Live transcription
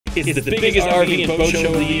It's the biggest RV and boat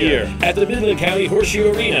show of the year at the Midland County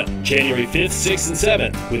Horseshoe Arena, January 5th, 6th,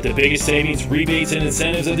 and 7th, with the biggest savings, rebates, and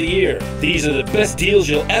incentives of the year. These are the best deals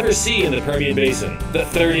you'll ever see in the Permian Basin. The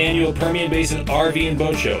 3rd Annual Permian Basin RV and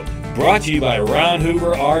Boat Show, brought to you by Ron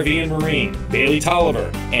Hoover RV and Marine, Bailey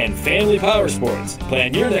Tolliver, and Family Power Sports.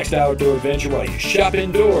 Plan your next outdoor adventure while you shop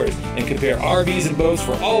indoors and compare RVs and boats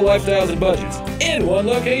for all lifestyles and budgets in one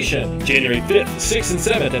location. January 5th, 6th, and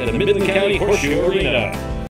 7th at the Midland County Horseshoe Arena.